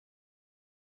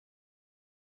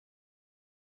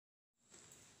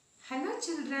Hello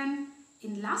children,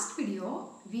 in last video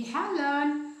we have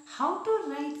learned how to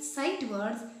write sight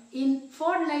words in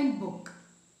 4-line book.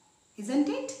 Isn't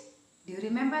it? Do you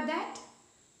remember that?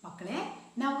 ಮಕ್ಕಳೇ,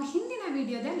 ನಾವು ಹಿಂದಿನ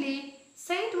ವಿಡಿಯೋದಲ್ಲಿ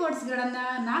site ವರ್ಡ್ಸ್ಗಳನ್ನು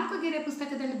 4 ಗೆರೆ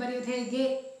ಪುಸ್ತಕದಲ್ಲಿ ಬರೆಯೋದು ಹೇಗೆ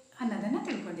ಅನ್ನೋದನ್ನು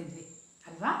ತಿಳ್ಕೊಂಡಿದ್ವಿ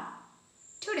ಅಲ್ವಾ?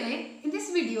 Today in this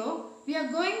video we are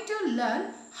going to learn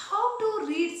how to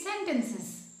read sentences.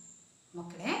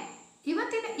 ಮಕ್ಕಳೇ,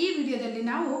 ಇವತ್ತಿನ ಈ ವಿಡಿಯೋದಲ್ಲಿ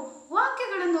ನಾವು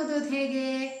ವಾಕ್ಯಗಳನ್ನು ಓದೋದು ಹೇಗೆ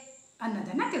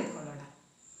ಅನ್ನೋದನ್ನು ತಿಳ್ಕೊಳ್ಳೋಣ.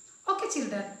 Okay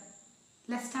children,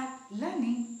 let's start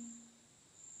learning.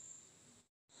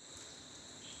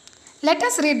 Let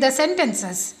us read the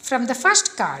sentences from the first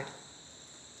card.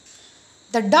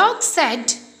 The dog said,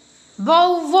 "Bow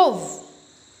wow."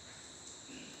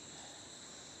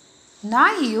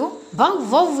 ನಾಯಿಯು ಬೌ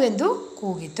wow ಎಂದು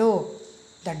ಕೂಗಿತು.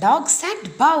 The dog said,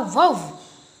 "Bow wow."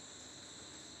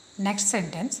 Next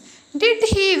sentence. Did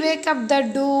he wake up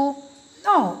Daddu?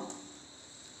 No.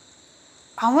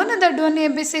 ಅವನು ದಡ್ಡುವನ್ನು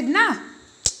ಎಬ್ಬಿಸಿದ್ನಾ?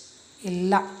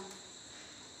 ಇಲ್ಲ.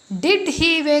 Did he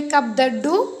wake up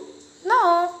Daddu? No.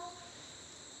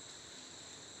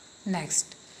 Next.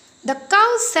 The cow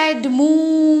said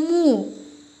moo moo.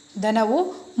 ದನವು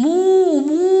ಮೂ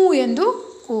ಮೂ ಎಂದು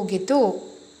ಕೂಗಿತು.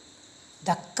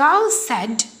 The cow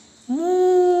said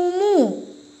moo moo.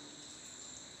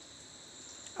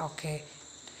 Okay.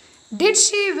 Did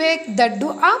she wake Daddu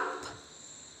up?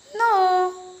 No.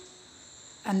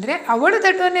 ಅಂದರೆ ಅವಳು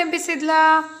ದಡ್ಡುವನ್ನು ಎಬ್ಬಿಸಿದ್ಲಾ?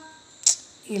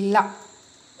 ಇಲ್ಲ.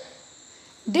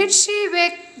 Did she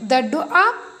wake Daddu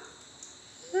up?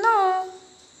 No.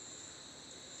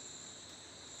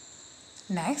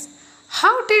 Next.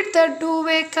 How did Daddu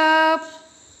wake up?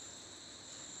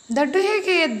 ದಡ್ಡು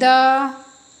ಹೇಗೆ ಎದ್ದ?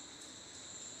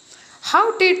 How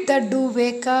did Daddu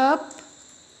wake up?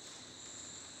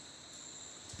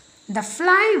 The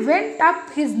fly went up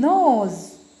his nose.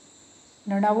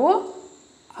 ನೊಣವು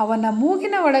ಅವನ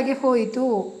ಮೂಗಿನ ಒಳಗೆ ಹೋಯಿತು.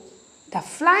 The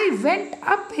fly went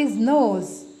up his nose.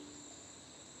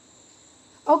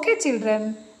 Okay children,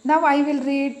 now I will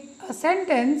read a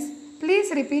sentence. Please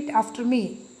repeat after me.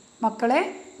 ಮಕ್ಕಳೇ,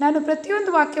 ನಾನು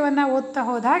ಪ್ರತಿಯೊಂದು ವಾಕ್ಯವನ್ನು ಓದ್ತಾ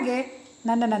ಹೋದ ಹಾಗೆ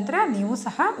ನನ್ನ ನಂತರ ನೀವು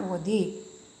ಸಹ ಓದಿ.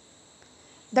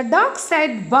 The dog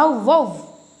said bow wow.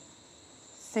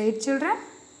 Say it children.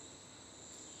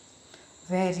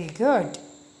 Very good.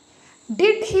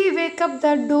 Did he wake up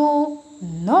Daddu?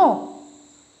 No.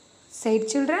 Say it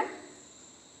children.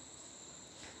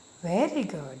 Very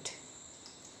good.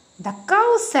 The cow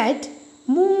said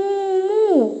moo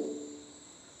moo.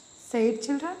 Say it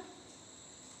children.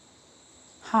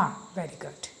 Very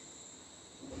good.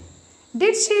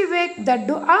 Did she wake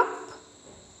Daddu up?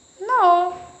 No.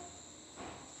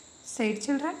 Say it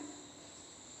children.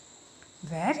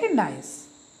 Very nice.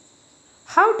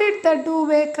 How did Daddu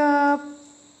wake up?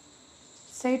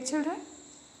 Say it children.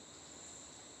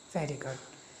 Very good.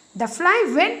 The fly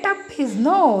went up his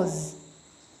nose.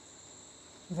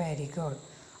 Very good.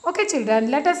 Okay children,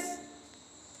 let us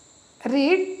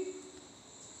read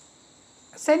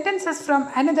sentences from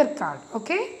another card.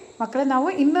 Okay? ಮಕ್ಕಳೇ, ನಾವು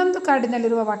ಇನ್ನೊಂದು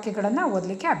ಕಾರ್ಡಿನಲ್ಲಿರುವ ವಾಕ್ಯಗಳನ್ನು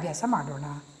ಓದಲಿಕ್ಕೆ ಅಭ್ಯಾಸ ಮಾಡೋಣ.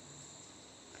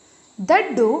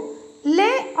 ದಡ್ಡು ಲೇ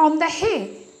on the ಹೇ.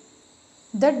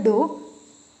 ದಡ್ಡು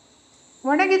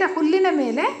ಒಣಗಿದ ಹುಲ್ಲಿನ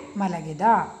ಮೇಲೆ ಮಲಗಿದ.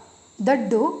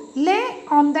 ದಡ್ಡು ಲೇ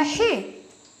on the hey.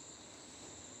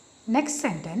 Next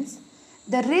sentence.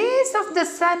 The rays of the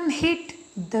sun hit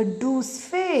Daddu's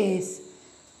face.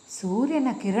 ಸೂರ್ಯನ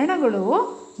ಕಿರಣಗಳು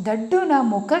ದಡ್ಡುನ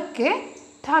ಮುಖಕ್ಕೆ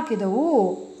ತಾಕಿದವು.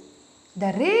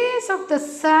 The rays of the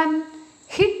sun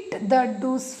hit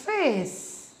Daddu's face.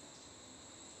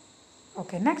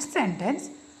 Okay, next sentence.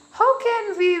 How can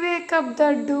we wake up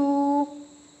Daddu?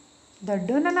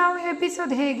 ದಡ್ಡುನ ನಾವು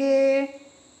ಎಬ್ಬಿಸೋದು ಹೇಗೆ?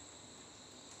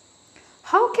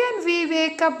 How can we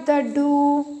wake up Daddu?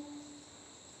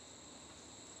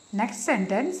 Next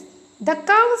sentence. The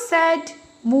cow said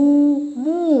moo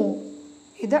moo.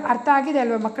 ಇದು ಅರ್ಥ ಆಗಿದೆ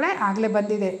ಅಲ್ವಾ ಮಕ್ಕಳೇ? ಆಗಲೇ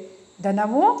ಬಂದಿದೆ.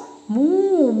 ದನವು ಮೂ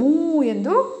ಮೂ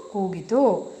ಎಂದು ಕೂಗಿತು.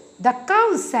 The cow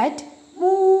said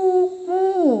moo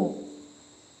moo.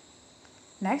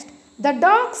 Next. The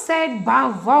dog said bow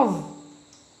wow.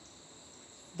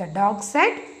 The dog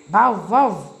said bow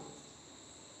wow.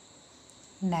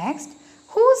 Next.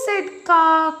 Who said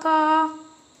ಕಾಕಾ?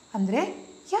 ಅಂದರೆ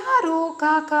ಯಾರು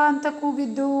ಕಾಕಾ ಅಂತ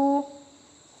ಕೂಗಿದ್ದು?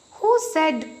 Who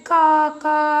said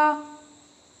ಕಾಕಾ?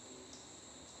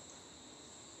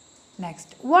 Next.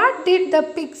 What did the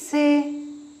pig say?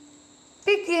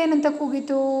 Pig ಏನಂತ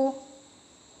ಕೂಗಿತು?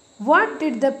 What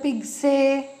did the pig say?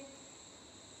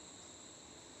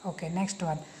 Okay, next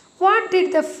one. What did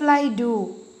the fly do?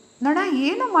 ನೊಣ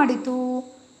ಏನು ಮಾಡಿತು?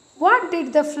 What did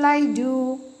the fly do?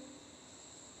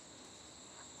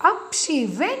 Up she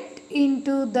went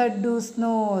into Daddu's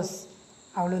nose.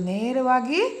 ಅವಳು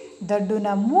ನೇರವಾಗಿ ದಡ್ಡುನ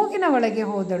ಮೂಗಿನ ಒಳಗೆ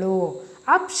ಹೋದಳು.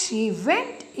 Up she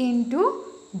went into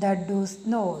Daddu's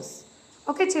nose.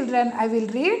 Okay children, I will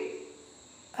read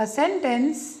a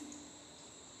sentence.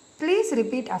 Please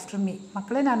repeat after me.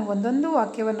 ಮಕ್ಕಳೇ, ನಾನು ಒಂದೊಂದು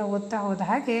ವಾಕ್ಯವನ್ನು ಓದ್ತಾ ಹೋದ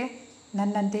ಹಾಗೆ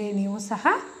ನನ್ನಂತೆ ನೀವು ಸಹ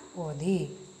ಓದಿ.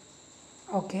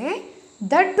 Okay.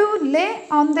 Daddu lay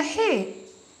on the hay.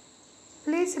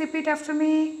 Please repeat after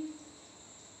me.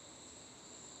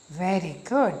 Very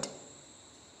good.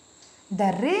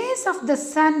 The rays of the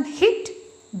sun hit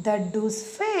Daddu's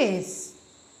face.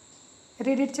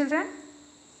 Read it children.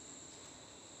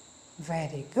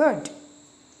 Very good.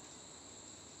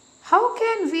 How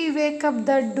can we wake up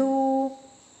Daddu?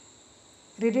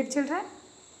 Read it children.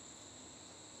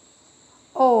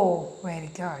 Oh,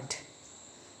 very good.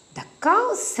 The cow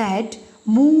said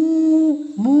moo,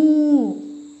 moo.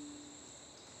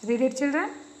 Read it children.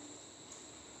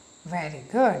 Very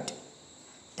good.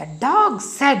 The dog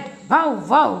said bow,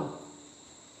 wow.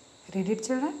 Read it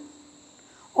children.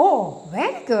 Oh,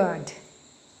 very good.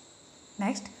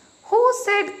 Next. Who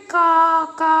said caw,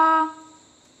 caw?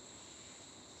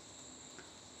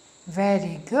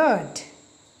 Very good.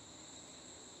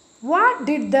 What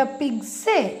did the pig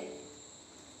say?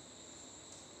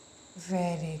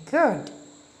 Very good.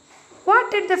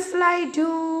 What did the fly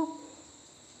do?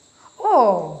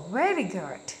 Oh, very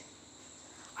good.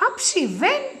 Up she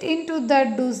went into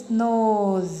Daddu's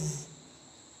nose.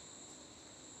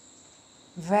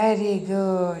 Very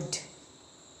good.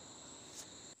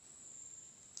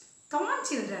 Come on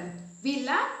children, we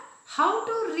learn how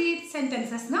to read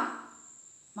sentences now.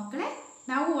 ಮಕ್ಕಳೇ,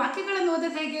 ನಾವು ವಾಕ್ಯಗಳನ್ನು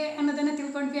ಓದೋದು ಹೇಗೆ ಅನ್ನೋದನ್ನು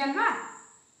ತಿಳ್ಕೊಂಡ್ವಿ ಅಲ್ವಾ?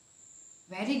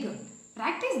 Very good.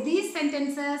 Practice these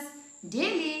sentences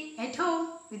daily at home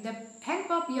with the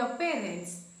help of your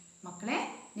parents. ಮಕ್ಕಳೇ,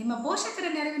 ನಿಮ್ಮ ಪೋಷಕರ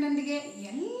ನೆರವಿನೊಂದಿಗೆ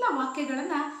ಎಲ್ಲ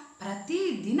ವಾಕ್ಯಗಳನ್ನು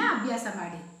ಪ್ರತಿದಿನ ಅಭ್ಯಾಸ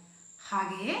ಮಾಡಿ.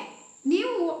 ಹಾಗೆಯೇ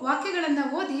ನೀವು ವಾಕ್ಯಗಳನ್ನು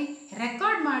ಓದಿ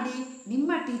ರೆಕಾರ್ಡ್ ಮಾಡಿ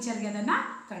ನಿಮ್ಮ ಟೀಚರ್ಗೆ ಅದನ್ನು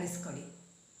ಕಳಿಸ್ಕೊಡಿ.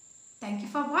 Thank you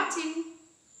for watching.